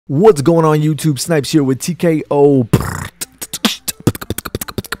What's going on YouTube? Snipes here with TKO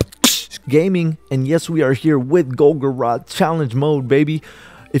Gaming, and yes, we are here with GOLGOROTH challenge mode, baby.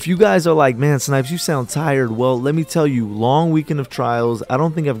 If you guys are like, man, Snipes, you sound tired, well, let me tell you, long weekend of trials. I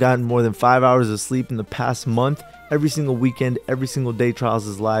don't think I've gotten more than 5 hours of sleep in the past month. Every single weekend, every single day trials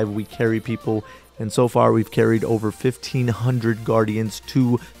is live. We carry people, and so far we've carried over 1,500 guardians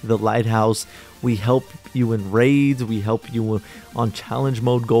to the lighthouse. We help you in raids, we help you on challenge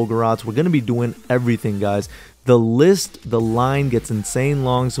mode GOLGOROTHs. We're going to be doing everything, guys. The line gets insane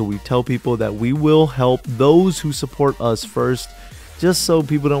long, so we tell people that we will help those who support us first, just so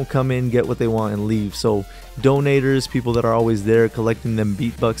people don't come in, get what they want, and leave. So donators, people that are always there collecting them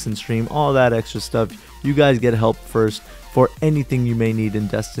beat bucks in stream, all that extra stuff, you guys get help first for anything you may need in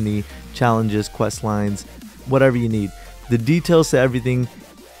Destiny, challenges, quest lines, whatever you need. The details to everything,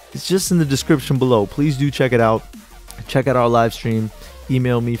 it's just in the description below. Please do check it out. Check out our live stream.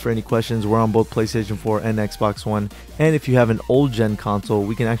 Email me for any questions. We're on both PlayStation 4 and Xbox One. And if you have an old gen console,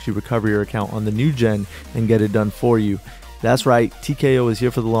 we can actually recover your account on the new gen and get it done for you. That's right, TKO is here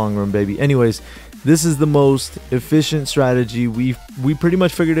for the long run, baby. Anyways, this is the most efficient strategy. We pretty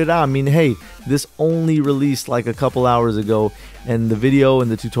much figured it out. I mean, hey, this only released like a couple hours ago, and the video and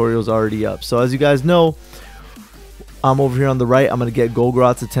the tutorial is already up. So as you guys know, I'm over here on the right. I'm going to get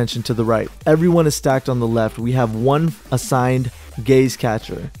GOLGOROTH's attention to the right. Everyone is stacked on the left. We have one assigned gaze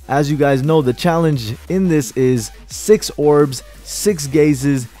catcher. As you guys know, the challenge in this is 6 orbs, 6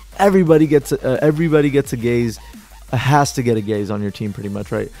 gazes. Everybody gets a gaze. Has to get a gaze on your team pretty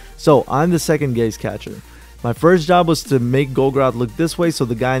much, right? So I'm the second gaze catcher. My first job was to make GOLGOROTH look this way so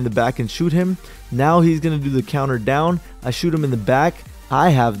the guy in the back can shoot him. Now he's going to do the counter down. I shoot him in the back. I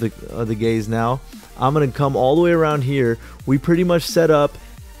have the gaze now. I'm going to come all the way around here. We pretty much set up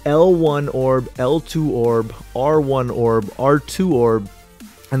L1 orb, L2 orb, R1 orb, R2 orb,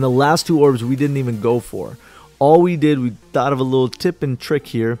 and the last 2 orbs we didn't even go for. All we did, we thought of a little tip and trick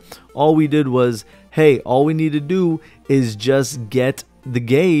here. All we did was, hey, all we need to do is just get the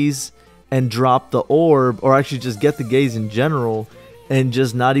gaze and drop the orb, or actually just get the gaze in general, and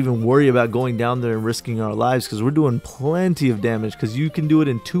just not even worry about going down there and risking our lives, because we're doing plenty of damage, because you can do it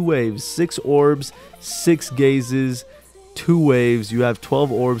in 2 waves. 6 orbs, 6 gazes, 2 waves. You have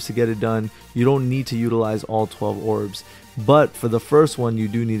 12 orbs to get it done. You don't need to utilize all 12 orbs, but for the first one you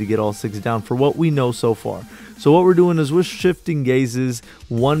do need to get all 6 down for what we know so far. So what we're doing is we're shifting gazes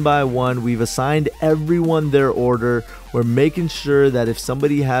one by one. We've assigned everyone their order. We're making sure that if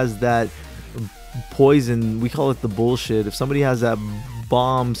somebody has that poison, we call it the bullshit, if somebody has that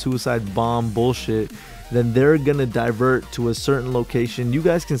bomb, suicide bomb bullshit, then they're gonna divert to a certain location. You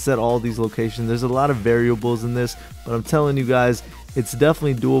guys can set all these locations. There's a lot of variables in this, but I'm telling you guys, it's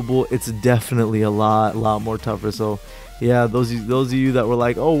definitely doable. It's definitely a lot more tougher. So yeah, those of you that were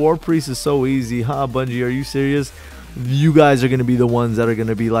like, oh, War Priest is so easy, huh, Bungie, are you serious? You guys are gonna be the ones that are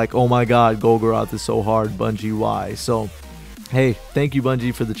gonna be like, oh my god, GOLGOROTH is so hard, Bungie, why? So hey, thank you,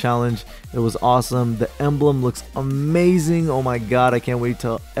 Bungie, for the challenge. It was awesome. The emblem looks amazing. Oh my god, I can't wait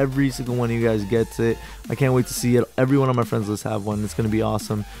till every single one of you guys gets it. I can't wait to see it. Every one of my friends list have one. It's going to be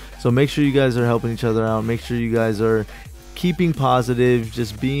awesome. So make sure you guys are helping each other out. Make sure you guys are keeping positive,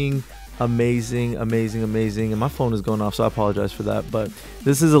 just being amazing. And my phone is going off, so I apologize for that. But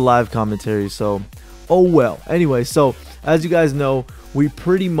this is a live commentary, so oh well. Anyway, so as you guys know, we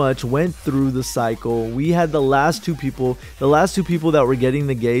pretty much went through the cycle. We had the last two people. The last 2 people that were getting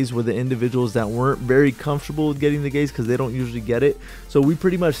the gaze were the individuals that weren't very comfortable with getting the gaze because they don't usually get it. So we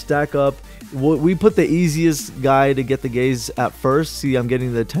pretty much stack up. We put the easiest guy to get the gaze at first. See, I'm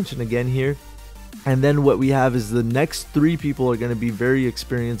getting the attention again here. And then what we have is the next 3 people are going to be very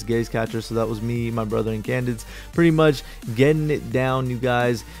experienced gaze catchers. So that was me, my brother, and Candids. Pretty much getting it down, you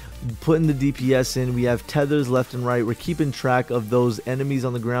guys. Putting the DPS in. We have tethers left and right. We're keeping track of those enemies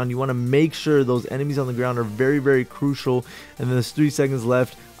on the ground. You want to make sure those enemies on the ground are very crucial. And then there's 3 seconds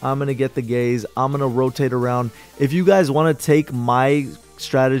left. I'm going to get the gaze. I'm going to rotate around. If you guys want to take my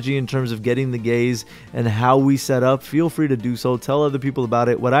strategy in terms of getting the gaze and how we set up, feel free to do so. Tell other people about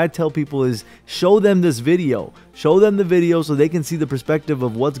it. What I tell people is show them this video. Show them the video so they can see the perspective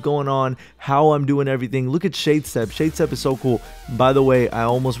of what's going on, how I'm doing everything. Look at Shade Step. Shade Step is so cool. By the way, I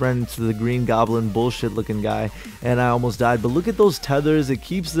almost ran into the green goblin bullshit looking guy and I almost died. But look at those tethers. It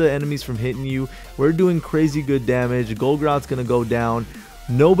keeps the enemies from hitting you. We're doing crazy good damage. GOLGOROTH's gonna go down.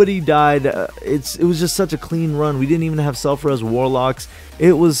 Nobody died. It was just such a clean run. We didn't even have self-res warlocks.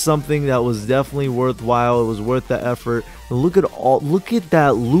 It was something that was definitely worthwhile. It was worth the effort. Look at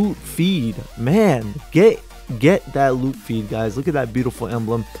that loot feed, man. Get that loot feed, guys. Look at that beautiful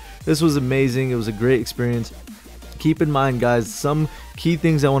emblem. This was amazing. It was a great experience. Keep in mind, guys, some key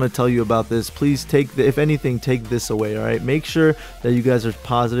things I want to tell you about this. Please if anything, take this away. All right, make sure that you guys are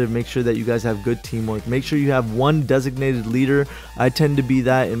positive. Make sure that you guys have good teamwork. Make sure you have one designated leader. I tend to be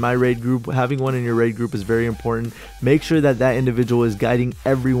that in my raid group. Having one in your raid group is very important. Make sure that that individual is guiding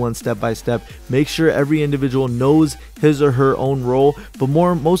everyone step by step. Make sure every individual knows his or her own role, but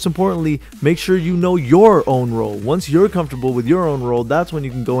most importantly, make sure you know your own role. Once you're comfortable with your own role, that's when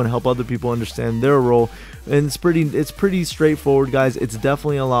you can go and help other people understand their role. And it's pretty straightforward, guys. It's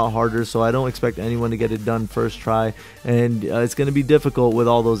definitely a lot harder, so I don't expect anyone to get it done first try, and it's going to be difficult with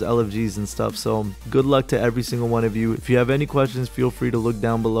all those LFGs and stuff. So good luck to every single one of you. If you have any questions, feel free to look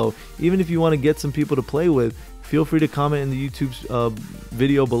down below. Even if you want to get some people to play with, feel free to comment in the YouTube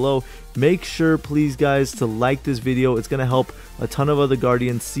video below. Make sure, please, guys, to like this video. It's going to help a ton of other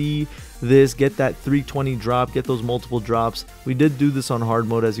Guardians see this, get that 320 drop, get those multiple drops. We did do this on hard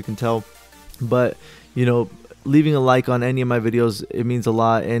mode, as you can tell, but you know, leaving a like on any of my videos, it means a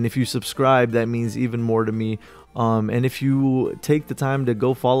lot, and if you subscribe, that means even more to me. And if you take the time to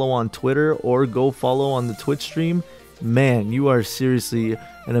go follow on Twitter or go follow on the Twitch stream, man, you are seriously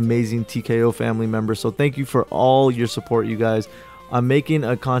an amazing TKO family member. So thank you for all your support, you guys. I'm making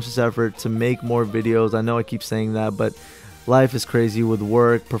a conscious effort to make more videos. I know I keep saying that, but life is crazy with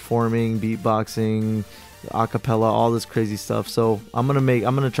work, performing, beatboxing, acapella, all this crazy stuff. So I'm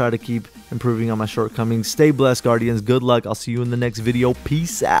gonna try to keep improving on my shortcomings. Stay blessed, Guardians. Good luck. I'll see you in the next video.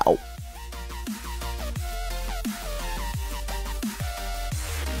 Peace out.